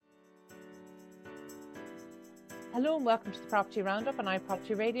Hello and welcome to the Property Roundup on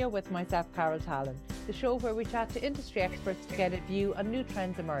iProperty Radio with myself, Carol Tallon, the show where we chat to industry experts to get a view on new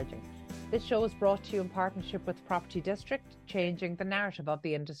trends emerging. This show is brought to you in partnership with Property District, changing the narrative of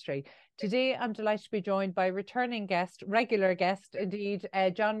the industry. Today, I'm delighted to be joined by returning guest, regular guest indeed,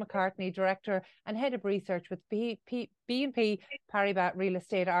 John McCartney, Director and Head of Research with BNP Paribas Real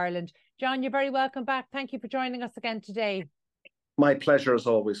Estate Ireland. John, you're very welcome back. Thank you for joining us again today. My pleasure as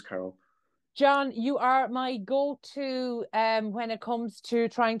always, Carol. John, you are my go-to when it comes to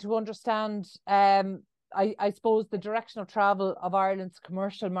trying to understand, I suppose, the direction of travel of Ireland's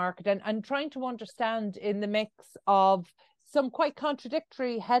commercial market and trying to understand in the mix of some quite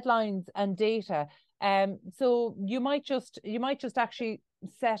contradictory headlines and data. So you might just actually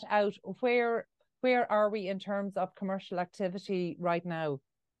set out where are we in terms of commercial activity right now?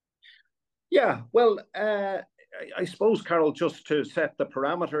 Yeah, well, I suppose, Carol, just to set the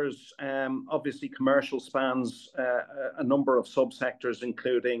parameters, obviously commercial spans a number of subsectors,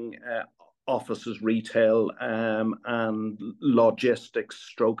 including offices, retail, and logistics,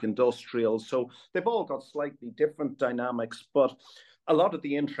 stroke industrial. So they've all got slightly different dynamics, but a lot of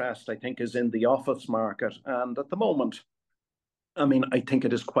the interest, I think, is in the office market. And at the moment, I mean, I think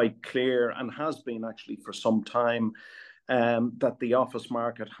it is quite clear and has been actually for some time that the office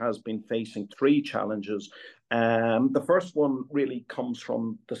market has been facing three challenges. The first one really comes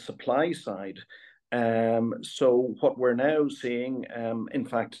from the supply side. So what we're now seeing, in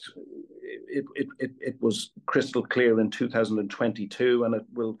fact, it was crystal clear in 2022, and it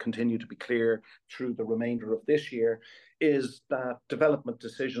will continue to be clear through the remainder of this year, is that development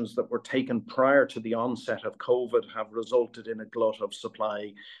decisions that were taken prior to the onset of COVID have resulted in a glut of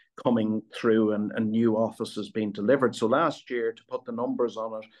supply coming through and new offices being delivered. So last year, to put the numbers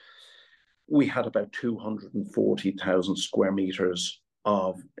on it, we had about 240,000 square meters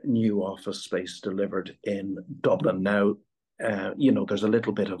of new office space delivered in Dublin. Now, there's a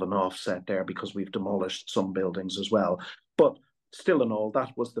little bit of an offset there because we've demolished some buildings as well. But still in all,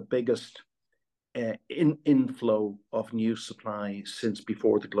 that was the biggest inflow of new supply since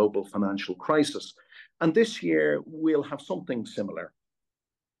before the global financial crisis. And this year, we'll have something similar.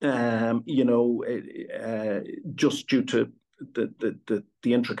 Just due to the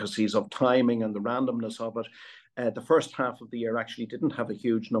intricacies of timing and the randomness of it, the first half of the year actually didn't have a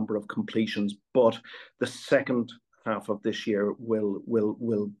huge number of completions, but the second half of this year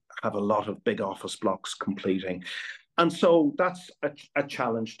will have a lot of big office blocks completing. And so that's a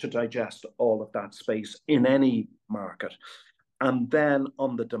challenge to digest all of that space in any market. And then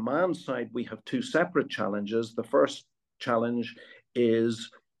on the demand side, we have two separate challenges. The first challenge is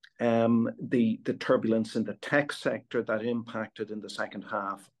the turbulence in the tech sector that impacted in the second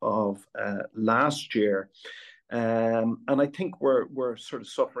half of last year. And I think we're sort of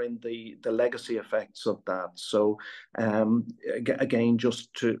suffering the legacy effects of that. So again,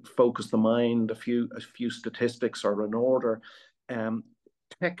 just to focus the mind, a few statistics are in order.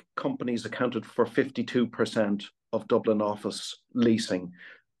 Tech companies accounted for 52% of Dublin office leasing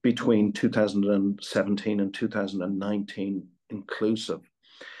between 2017 and 2019 inclusive.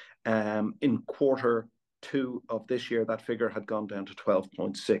 In quarter two of this year, that figure had gone down to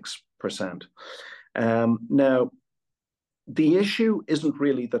 12.6%. Now, the issue isn't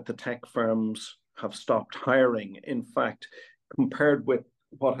really that the tech firms have stopped hiring. In fact, compared with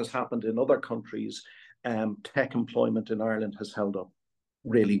what has happened in other countries, tech employment in Ireland has held up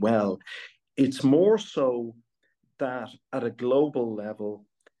really well. It's more so that at a global level,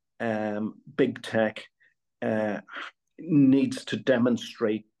 big tech needs to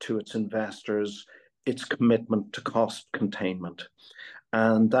demonstrate to its investors its commitment to cost containment.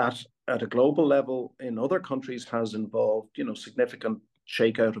 And that at a global level in other countries has involved, significant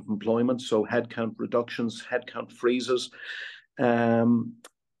shakeout of employment, so headcount reductions, headcount freezes. And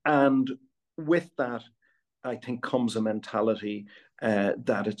with that, I think comes a mentality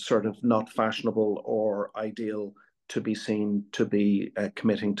that it's sort of not fashionable or ideal to be seen to be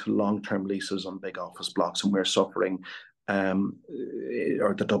committing to long-term leases on big office blocks. And we're suffering,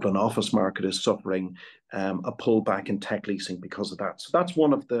 or the Dublin office market is suffering a pullback in tech leasing because of that. So that's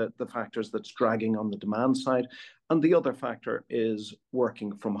one of the factors that's dragging on the demand side. And the other factor is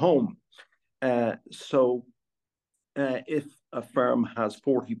working from home. So if a firm has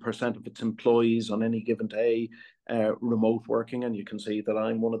 40% of its employees on any given day remote working, and you can see that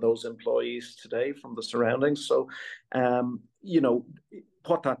I'm one of those employees today from the surroundings. So,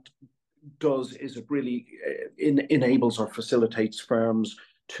 what that does is it really enables or facilitates firms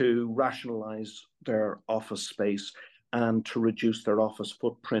to rationalize their office space and to reduce their office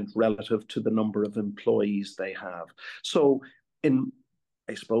footprint relative to the number of employees they have. So in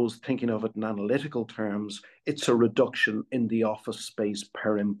I suppose, thinking of it in analytical terms, it's a reduction in the office space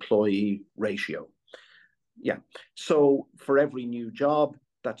per employee ratio. Yeah. So for every new job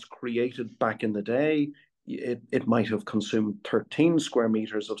that's created back in the day, it might have consumed 13 square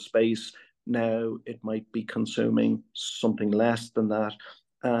meters of space. Now it might be consuming something less than that.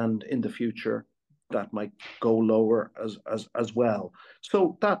 And in the future, that might go lower as well.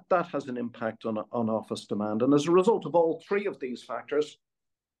 So that has an impact on office demand. And as a result of all three of these factors,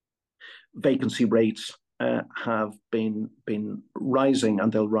 vacancy rates have been rising,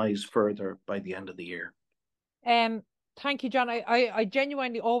 and they'll rise further by the end of the year. Thank you, John. I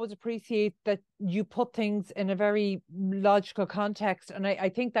genuinely always appreciate that you put things in a very logical context, and I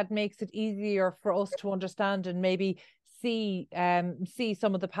think that makes it easier for us to understand and maybe see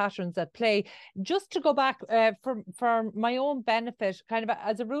some of the patterns at play. Just to go back for my own benefit, kind of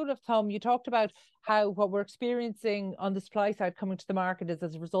as a rule of thumb, you talked about how what we're experiencing on the supply side coming to the market is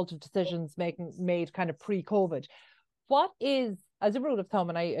as a result of decisions made kind of pre-COVID. What is, as a rule of thumb,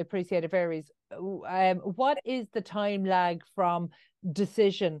 and I appreciate it varies, what is the time lag from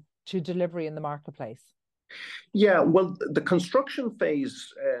decision to delivery in the marketplace? Yeah, well, the construction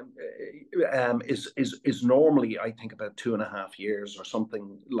phase is normally, I think, about 2.5 years or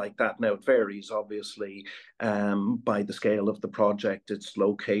something like that. Now, it varies, obviously, by the scale of the project, its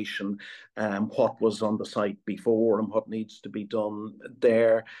location, what was on the site before and what needs to be done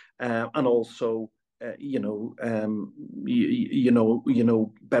there, and also you know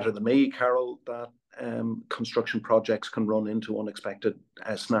better than me, Carol, that construction projects can run into unexpected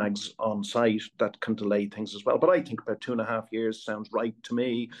snags on site that can delay things as well. But I think about 2.5 years sounds right to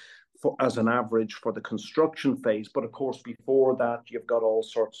me as an average for the construction phase. But of course, before that, you've got all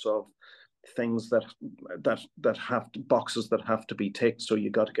sorts of things that have to, boxes that have to be ticked. So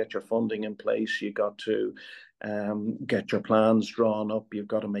you got to get your funding in place. You got to get your plans drawn up. You've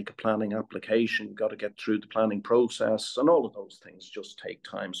got to make a planning application. You've got to get through the planning process, and all of those things just take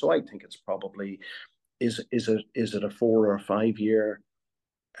time. So I think it's probably is it a 4 or 5 year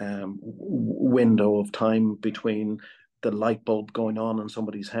window of time between the light bulb going on in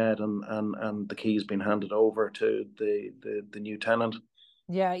somebody's head and the keys being handed over to the new tenant.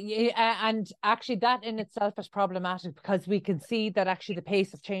 Yeah, and actually that in itself is problematic, because we can see that actually the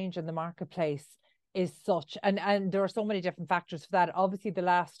pace of change in the marketplace is such, and there are so many different factors for that. Obviously, the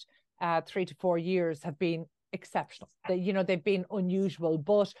last 3 to 4 years have been exceptional. They've been unusual,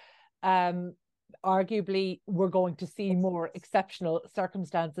 but arguably we're going to see more exceptional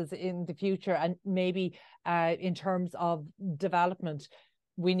circumstances in the future, and maybe in terms of development,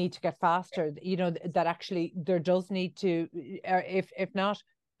 we need to get faster. That actually there does need to, if not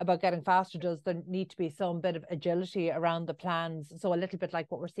about getting faster, does there need to be some bit of agility around the plans? So a little bit like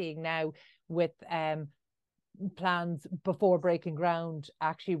what we're seeing now with plans before breaking ground.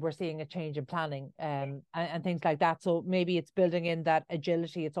 Actually, we're seeing a change in planning and things like that. So maybe it's building in that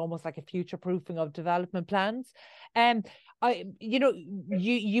agility. It's almost like a future proofing of development plans.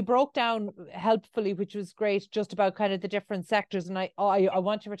 You broke down helpfully, which was great, just about kind of the different sectors. And I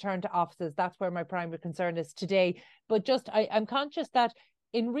want to return to offices. That's where my primary concern is today. But I'm conscious that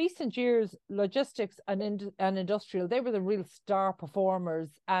in recent years, logistics and industrial, they were the real star performers.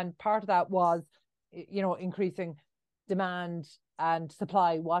 And part of that was, increasing demand, and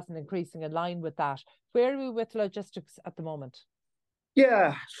supply wasn't increasing in line with that. Where are we with logistics at the moment?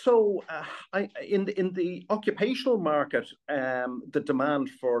 Yeah, so in the occupational market, the demand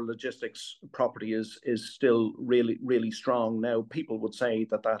for logistics property is still really, really strong. Now, people would say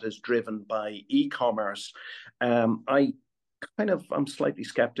that is driven by e-commerce. I'm slightly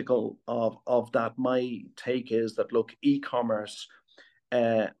skeptical of that. My take is that, look, e-commerce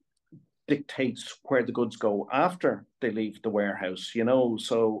dictates where the goods go after they leave the warehouse,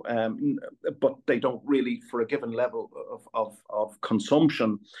 so but they don't really, for a given level of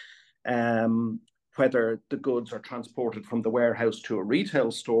consumption, whether the goods are transported from the warehouse to a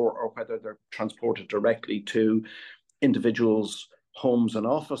retail store or whether they're transported directly to individuals' homes and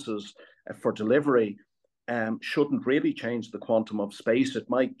offices for delivery, shouldn't really change the quantum of space. It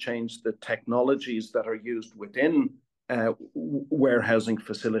might change the technologies that are used within warehousing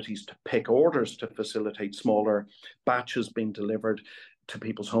facilities to pick orders, to facilitate smaller batches being delivered to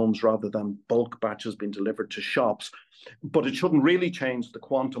people's homes rather than bulk batches being delivered to shops. But it shouldn't really change the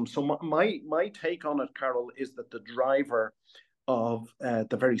quantum. So my take on it, Carol, is that the driver of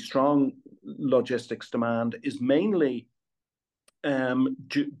the very strong logistics demand is mainly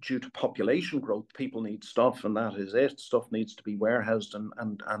due to population growth. People need stuff, and that is it. Stuff needs to be warehoused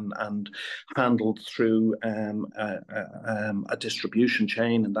and handled through a distribution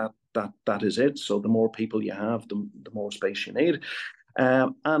chain, and that is it. So the more people you have, the more space you need.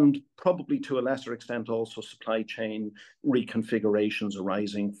 and probably to a lesser extent also supply chain reconfigurations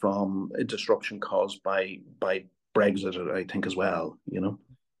arising from a disruption caused by Brexit, I think, as well.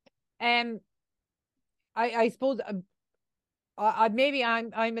 I suppose maybe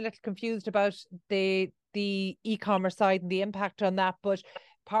I'm a little confused about the e-commerce side and the impact on that, but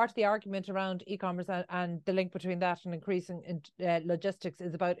part of the argument around e-commerce and the link between that and increasing logistics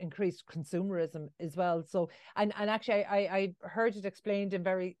is about increased consumerism as well. So, and actually, I heard it explained in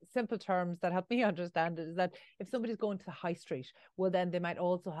very simple terms that help me understand it, is that if somebody's going to the high street, well, then they might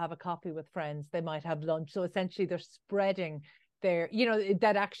also have a coffee with friends, they might have lunch. So essentially they're spreading their,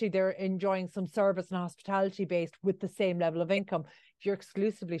 that actually they're enjoying some service and hospitality based with the same level of income. If you're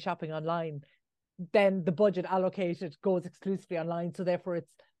exclusively shopping online, then the budget allocated goes exclusively online. So therefore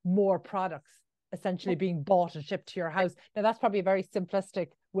it's more products essentially being bought and shipped to your house. Now that's probably a very simplistic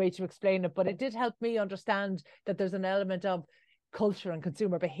way to explain it, but it did help me understand that there's an element of culture and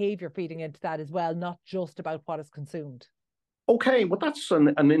consumer behavior feeding into that as well, not just about what is consumed. Okay, well that's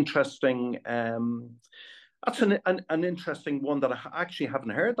an interesting that's an interesting one that I actually haven't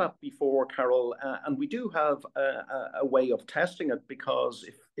heard that before, Carol. And we do have a way of testing it, because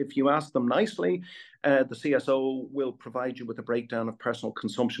if you ask them nicely, the CSO will provide you with a breakdown of personal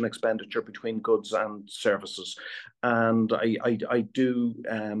consumption expenditure between goods and services. And I do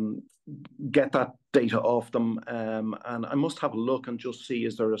get that data off them. And I must have a look and just see,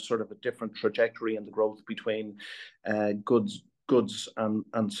 is there a sort of a different trajectory in the growth between goods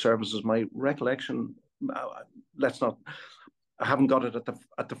and services? My recollection, I haven't got it at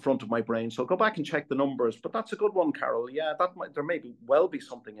the front of my brain, so I'll go back and check the numbers. But that's a good one, Carol. Yeah, there may well be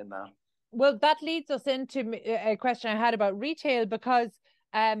something in that. Well, that leads us into a question I had about retail, because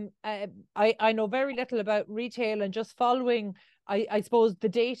I know very little about retail, and just following, I suppose, the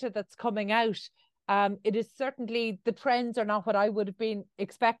data that's coming out. It is certainly, the trends are not what I would have been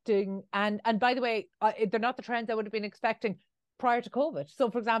expecting, and by the way, they're not the trends I would have been expecting prior to COVID. So,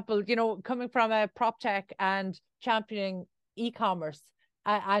 for example, coming from a prop tech and championing e-commerce,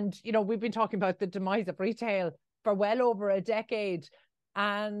 and we've been talking about the demise of retail for well over a decade,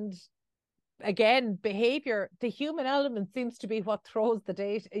 and again, behavior, the human element seems to be what throws the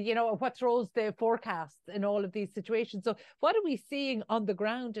data, what throws the forecasts in all of these situations. So what are we seeing on the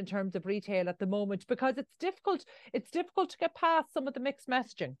ground in terms of retail at the moment? Because it's difficult to get past some of the mixed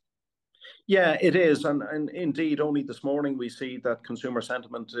messaging. Yeah, it is, and indeed, only this morning we see that consumer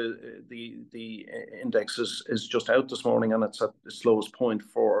sentiment, the index is just out this morning, and it's at the slowest point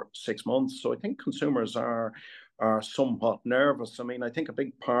for 6 months. So I think consumers are somewhat nervous. I mean, I think a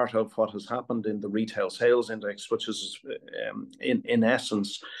big part of what has happened in the retail sales index, which is in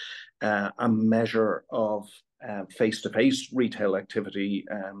essence a measure of face-to-face retail activity,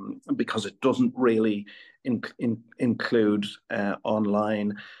 because it doesn't really include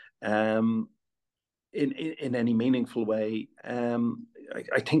online in any meaningful way. I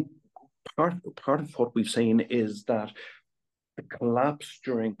think part of what we've seen is that the collapse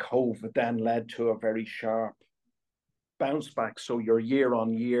during COVID then led to a very sharp bounce back. So your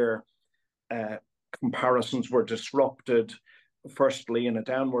year-on-year comparisons were disrupted, firstly in a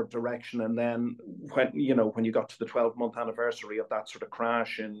downward direction, and then when you got to the 12-month anniversary of that sort of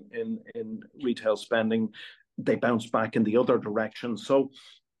crash in retail spending, they bounced back in the other direction. So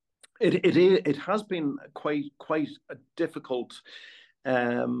it has been quite a difficult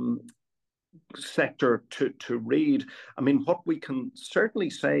sector to read. I mean, what we can certainly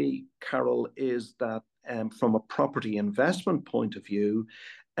say, Carol, is that from a property investment point of view,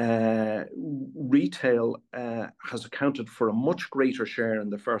 retail has accounted for a much greater share in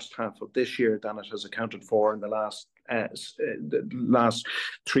the first half of this year than it has accounted for in the last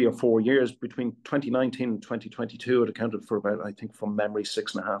 3 or 4 years. Between 2019 and 2022, it accounted for about, I think from memory,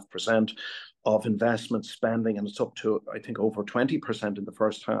 6.5% of investment spending, and it's up to, I think, over 20% in the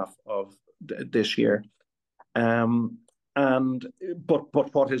first half of this year. But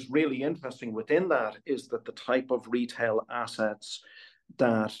what is really interesting within that is that the type of retail assets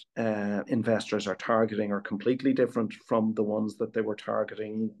that investors are targeting are completely different from the ones that they were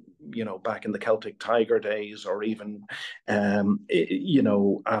targeting, back in the Celtic Tiger days, or even,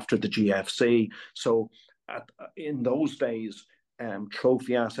 after the GFC. So in those days,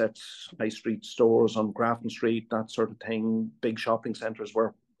 trophy assets, high street stores on Grafton Street, that sort of thing, big shopping centres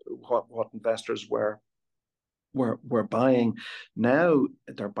were what investors were buying. Now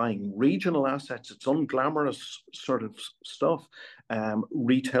they're buying regional assets. It's unglamorous sort of stuff.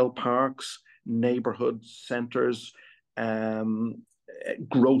 Retail parks, neighborhood centres,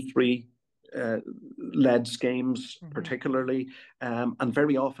 grocery led schemes, particularly, and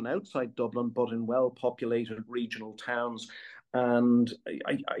very often outside Dublin, but in well-populated regional towns. And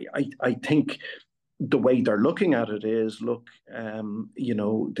I think the way they're looking at it is, look,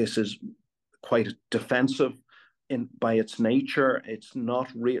 this is quite defensive by its nature. It's not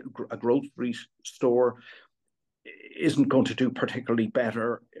a grocery store isn't going to do particularly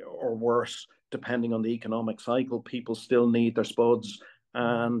better or worse depending on the economic cycle. People still need their spuds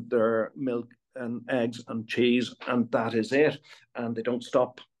and their milk and eggs and cheese, and that is it. And they don't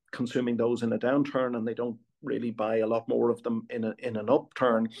stop consuming those in a downturn, and they don't really buy a lot more of them in an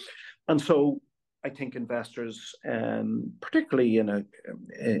upturn. And so I think investors, particularly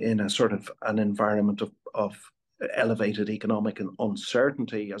in a sort of an environment of elevated economic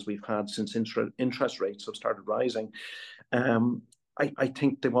uncertainty, as we've had since interest rates have started rising, I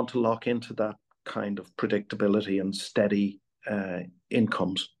think they want to lock into that kind of predictability and steady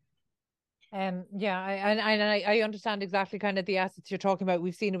incomes. I understand exactly kind of the assets you're talking about.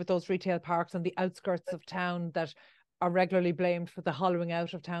 We've seen it with those retail parks on the outskirts of town that are regularly blamed for the hollowing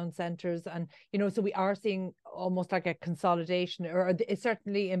out of town centres. And, so we are seeing almost like a consolidation, or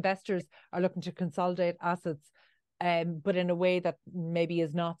certainly investors are looking to consolidate assets, but in a way that maybe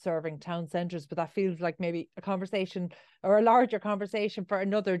is not serving town centres. But that feels like maybe a conversation or a larger conversation for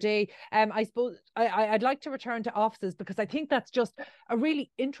another day. I suppose I'd like to return to offices, because I think that's just a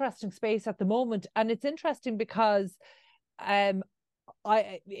really interesting space at the moment. And it's interesting because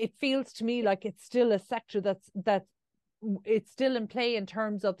it feels to me like it's still a sector that's it's still in play in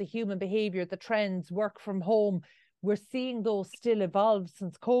terms of the human behavior, the trends, work from home. We're seeing those still evolve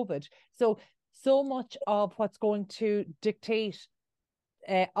since COVID. So much of what's going to dictate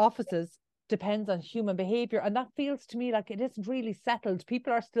offices depends on human behavior. And that feels to me like it isn't really settled.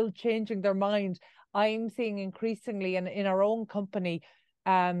 People are still changing their mind. I'm seeing increasingly in our own company,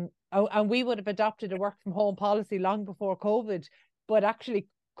 and we would have adopted a work from home policy long before COVID, but actually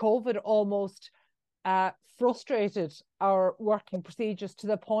COVID almost frustrated our working procedures to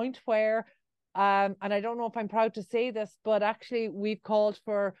the point where, and I don't know if I'm proud to say this, but actually we've called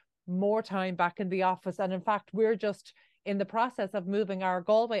for more time back in the office. And in fact, we're just in the process of moving our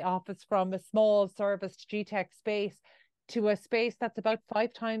Galway office from a small serviced GTEC space to a space that's about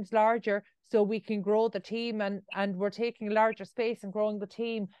 5 times larger, so we can grow the team, and we're taking larger space and growing the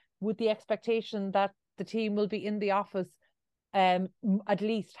team with the expectation that the team will be in the office at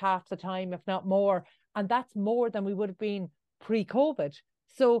least half the time, if not more. And that's more than we would have been pre-COVID.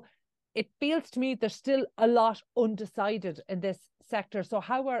 So it feels to me there's still a lot undecided in this sector. So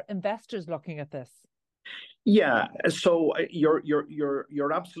how are investors looking at this? Yeah, so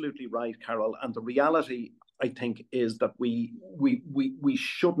you're absolutely right, Carol. And the reality, I think, is that we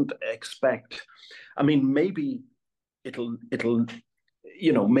shouldn't expect. I mean, maybe it'll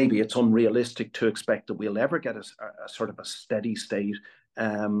maybe it's unrealistic to expect that we'll ever get a sort of a steady state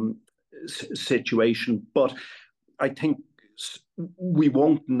situation. But I think we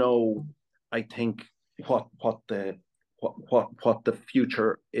won't know, I think, what the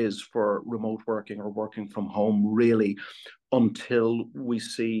future is for remote working or working from home, really, until we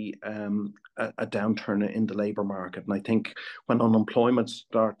see a downturn in the labour market. And I think when unemployment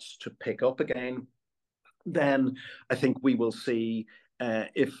starts to pick up again, then I think we will see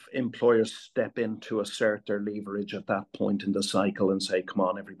if employers step in to assert their leverage at that point in the cycle and say, come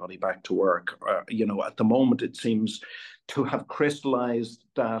on, everybody back to work. At the moment, it seems to have crystallized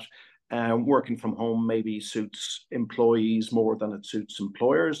that working from home maybe suits employees more than it suits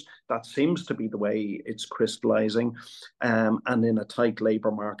employers. That seems to be the way it's crystallizing. And in a tight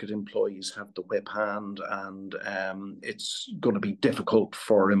labour market, employees have the whip hand, and it's going to be difficult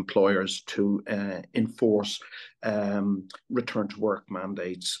for employers to enforce return to work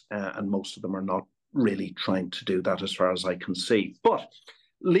mandates. And most of them are not really trying to do that, as far as I can see. But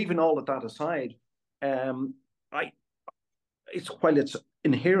leaving all of that aside, while it's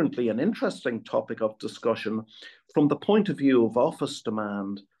inherently an interesting topic of discussion, from the point of view of office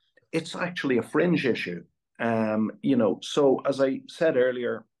demand, it's actually a fringe issue. So as I said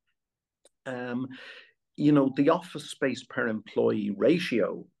earlier, the office space per employee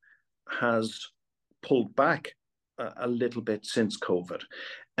ratio has pulled back a little bit since COVID.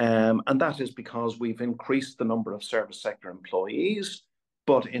 And that is because we've increased the number of service sector employees.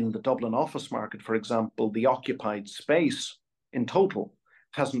 But in the Dublin office market, for example, the occupied space in total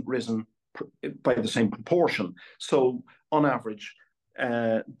hasn't risen by the same proportion. So on average,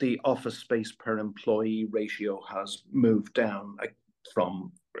 the office space per employee ratio has moved down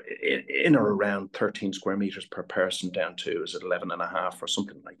from in or around 13 square meters per person down to, is it 11 and a half or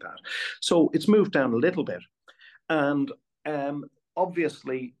something like that. So it's moved down a little bit. And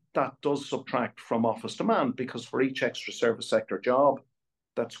obviously that does subtract from office demand, because for each extra service sector job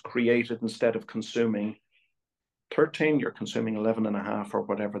that's created, instead of consuming 13, you're consuming 11 and a half or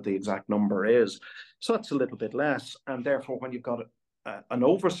whatever the exact number is. So it's a little bit less. And therefore, when you've got an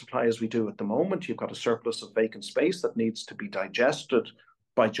oversupply as we do at the moment, you've got a surplus of vacant space that needs to be digested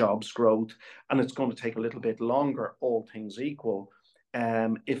by jobs growth. And it's going to take a little bit longer, all things equal,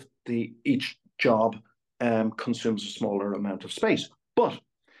 if each job consumes a smaller amount of space. But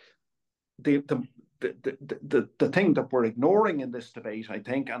the thing that we're ignoring in this debate, I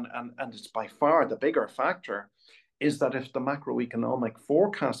think, and it's by far the bigger factor, is that if the macroeconomic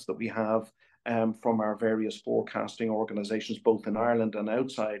forecasts that we have from our various forecasting organisations, both in Ireland and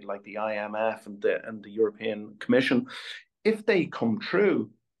outside, like the IMF and the European Commission, if they come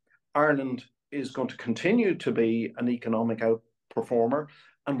true, Ireland is going to continue to be an economic outperformer,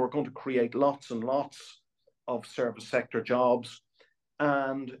 and we're going to create lots and lots of service sector jobs,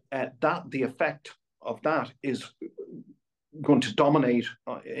 and the effect of that is going to dominate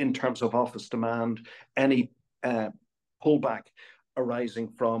in terms of office demand any pullback arising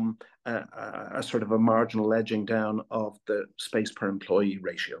from a sort of a marginal edging down of the space per employee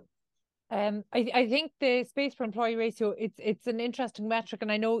ratio. I think the space per employee ratio, it's an interesting metric.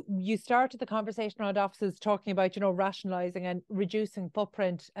 And I know you started the conversation around offices talking about, rationalising and reducing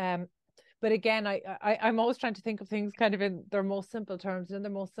footprint. But again, I'm always trying to think of things kind of in their most simple terms. And in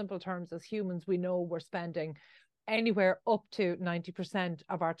their most simple terms, as humans, we know we're spending anywhere up to 90%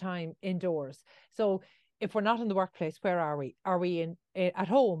 of our time indoors. So if we're not in the workplace, where are we? Are we at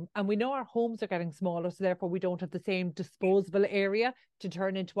home? And we know our homes are getting smaller, so therefore we don't have the same disposable area to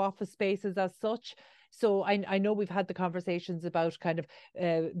turn into office spaces as such. So I know we've had the conversations about kind of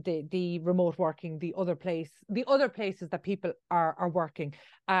the remote working, the other places that people are working.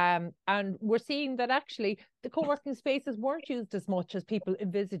 And we're seeing that actually the co-working spaces weren't used as much as people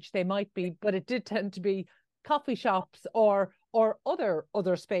envisaged they might be, but it did tend to be coffee shops or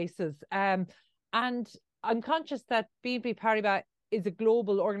other spaces. And I'm conscious that BNP Paribas is a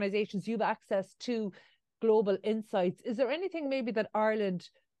global organisation, so you have access to global insights. Is there anything maybe that Ireland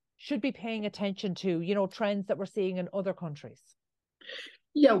should be paying attention to, trends that we're seeing in other countries?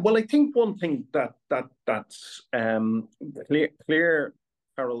 Yeah, well, I think one thing that's clear,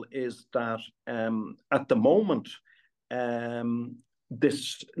 Carol, is that at the moment,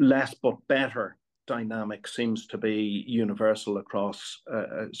 this less but better dynamic seems to be universal across,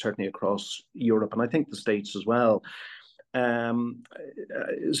 certainly across Europe, and I think the States as well.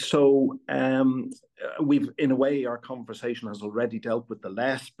 We've, in a way, our conversation has already dealt with the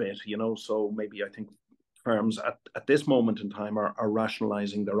less bit, so maybe I think firms at this moment in time are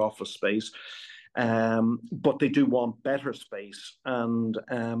rationalising their office space, but they do want better space, and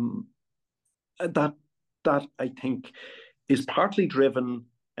that I think is partly driven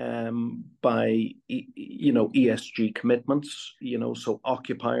by ESG commitments. So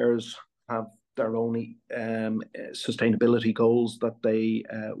occupiers have their own sustainability goals that they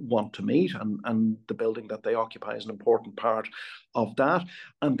want to meet, and the building that they occupy is an important part of that.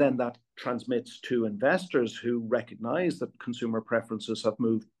 And then that transmits to investors who recognise that consumer preferences have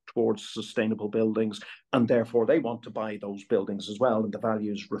moved towards sustainable buildings, and therefore they want to buy those buildings as well, and the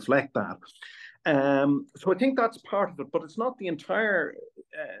values reflect that. So I think that's part of it, but it's not the entire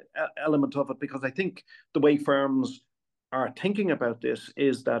element of it, because I think the way firms are thinking about this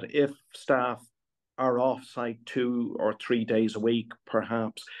is that if staff are off-site 2 or 3 days a week,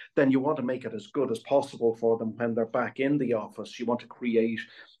 perhaps, then you want to make it as good as possible for them when they're back in the office. You want to create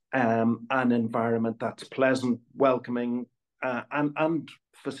an environment that's pleasant, welcoming, and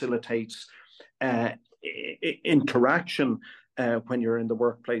facilitates interaction when you're in the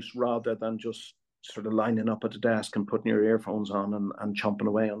workplace, rather than just sort of lining up at the desk and putting your earphones on and chomping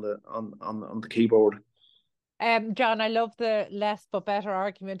away on the keyboard. John, I love the less but better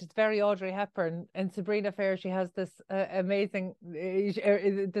argument. It's very Audrey Hepburn. In Sabrina Fair, she has this amazing,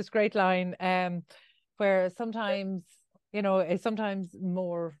 this great line where sometimes, sometimes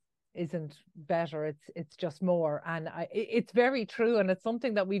more isn't better, it's just more. And it's very true, and it's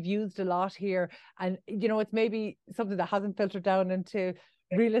something that we've used a lot here. And it's maybe something that hasn't filtered down into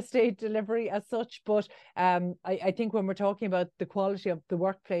real estate delivery as such, but I think when we're talking about the quality of the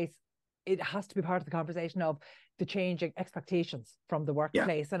workplace, it has to be part of the conversation of the changing expectations from the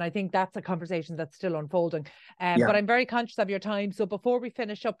workplace. Yeah. And I think that's a conversation that's still unfolding. But I'm very conscious of your time. So before we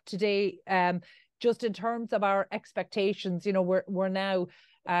finish up today, just in terms of our expectations, we're now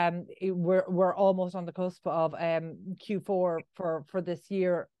we're almost on the cusp of Q4 for this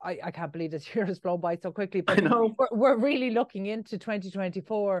year. I can't believe this year has flown by so quickly, but I know. We're really looking into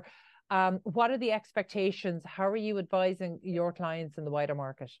 2024. What are the expectations? How are you advising your clients in the wider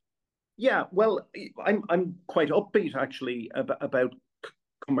market? Yeah, well, I'm quite upbeat actually about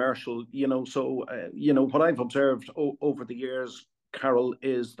commercial, so, what I've observed over the years, Carol,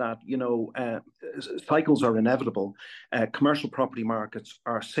 is that, cycles are inevitable. Commercial property markets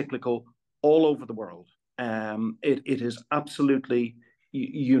are cyclical all over the world. It is absolutely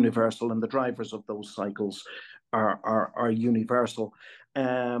universal, and the drivers of those cycles are universal.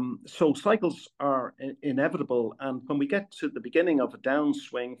 So cycles are inevitable, and when we get to the beginning of a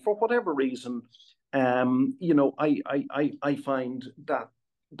downswing, for whatever reason, I find that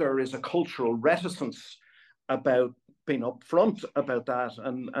there is a cultural reticence about being upfront about that,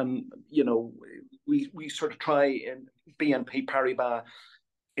 and we sort of try, and BNP Paribas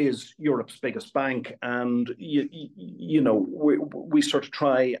is Europe's biggest bank, and we sort of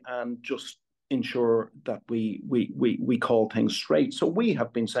try and just ensure that we call things straight. So we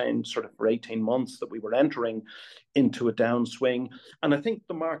have been saying sort of for 18 months that we were entering into a downswing, and I think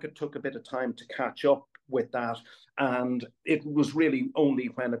the market took a bit of time to catch up with that. And it was really only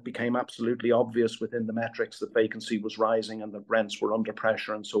when it became absolutely obvious within the metrics that vacancy was rising and that rents were under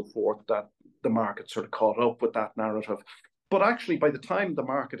pressure and so forth that the market sort of caught up with that narrative. But actually, by the time the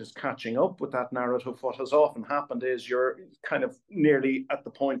market is catching up with that narrative, what has often happened is you're kind of nearly at the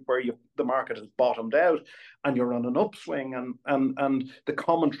point where the market has bottomed out and you're on an upswing, and the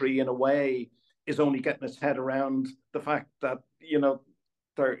commentary, in a way, is only getting its head around the fact that,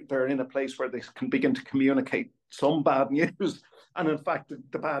 they're in a place where they can begin to communicate some bad news. And in fact,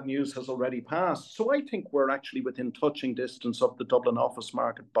 the bad news has already passed. So I think we're actually within touching distance of the Dublin office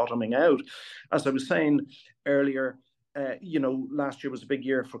market bottoming out. As I was saying earlier, last year was a big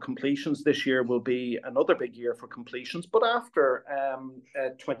year for completions. This year will be another big year for completions. But after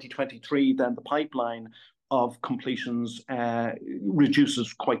 2023, then the pipeline of completions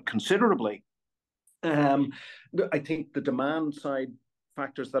reduces quite considerably. I think the demand side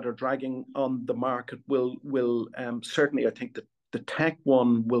factors that are dragging on the market will certainly, I think that the tech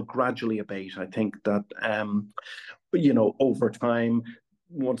one will gradually abate. I think that, over time,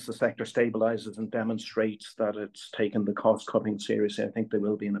 once the sector stabilizes and demonstrates that it's taken the cost cutting seriously, I think they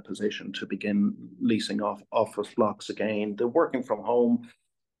will be in a position to begin leasing off office blocks again. The working from home,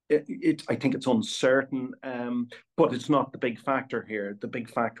 I think it's uncertain, but it's not the big factor here. The big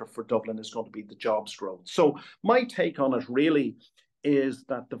factor for Dublin is going to be the jobs growth. So my take on it really is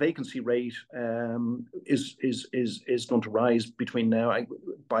that the vacancy rate is going to rise between now.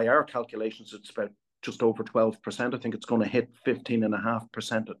 By our calculations, it's about just over 12%. I think it's going to hit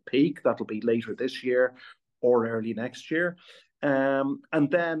 15.5% at peak. That'll be later this year or early next year.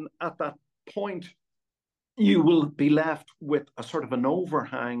 And then at that point, you will be left with a sort of an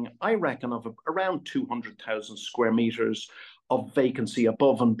overhang, I reckon, of around 200,000 square meters of vacancy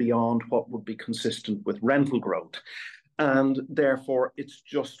above and beyond what would be consistent with rental growth. And therefore, it's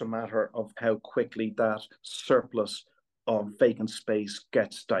just a matter of how quickly that surplus of vacant space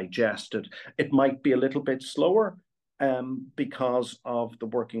gets digested. It might be a little bit slower because of the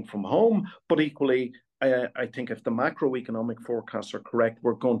working from home, but equally, I think if the macroeconomic forecasts are correct,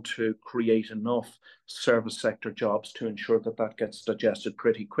 we're going to create enough service sector jobs to ensure that that gets digested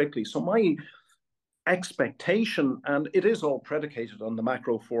pretty quickly. So my expectation, and it is all predicated on the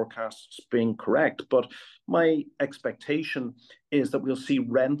macro forecasts being correct, but my expectation is that we'll see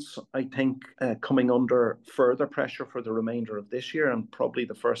rents, I think, coming under further pressure for the remainder of this year and probably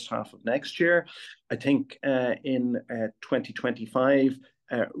the first half of next year. I think in 2025,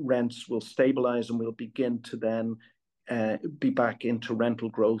 rents will stabilize and we'll begin to then be back into rental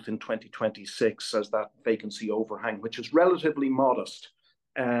growth in 2026 as that vacancy overhang, which is relatively modest.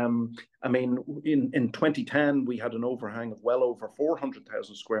 I mean, in 2010, we had an overhang of well over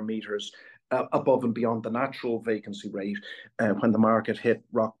 400,000 square meters above and beyond the natural vacancy rate. When the market hit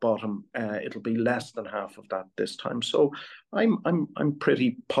rock bottom, it'll be less than half of that this time. So I'm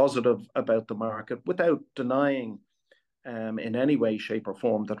pretty positive about the market without denying in any way, shape or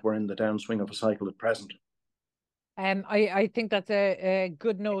form that we're in the downswing of a cycle at present. I think that's a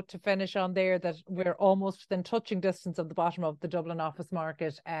good note to finish on there, that we're almost within touching distance of the bottom of the Dublin office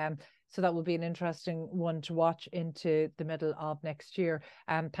market. So that will be an interesting one to watch into the middle of next year.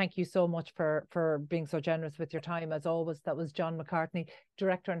 Thank you so much for being so generous with your time. As always, that was John McCartney,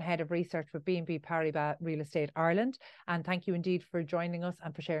 Director and Head of Research with BNP Paribas Real Estate Ireland. And thank you indeed for joining us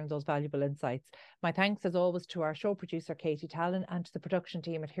and for sharing those valuable insights. My thanks, as always, to our show producer, Katie Tallon, and to the production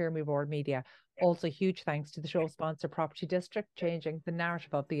team at Hear Me Roar Media. Also, huge thanks to the show sponsor, Property District, changing the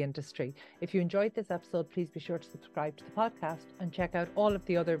narrative of the industry. If you enjoyed this episode, please be sure to subscribe to the podcast and check out all of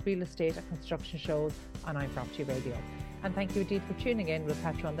the other real estate and construction shows on iProperty Radio. And thank you indeed for tuning in. We'll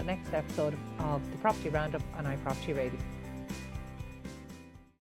catch you on the next episode of the Property Roundup on iProperty Radio.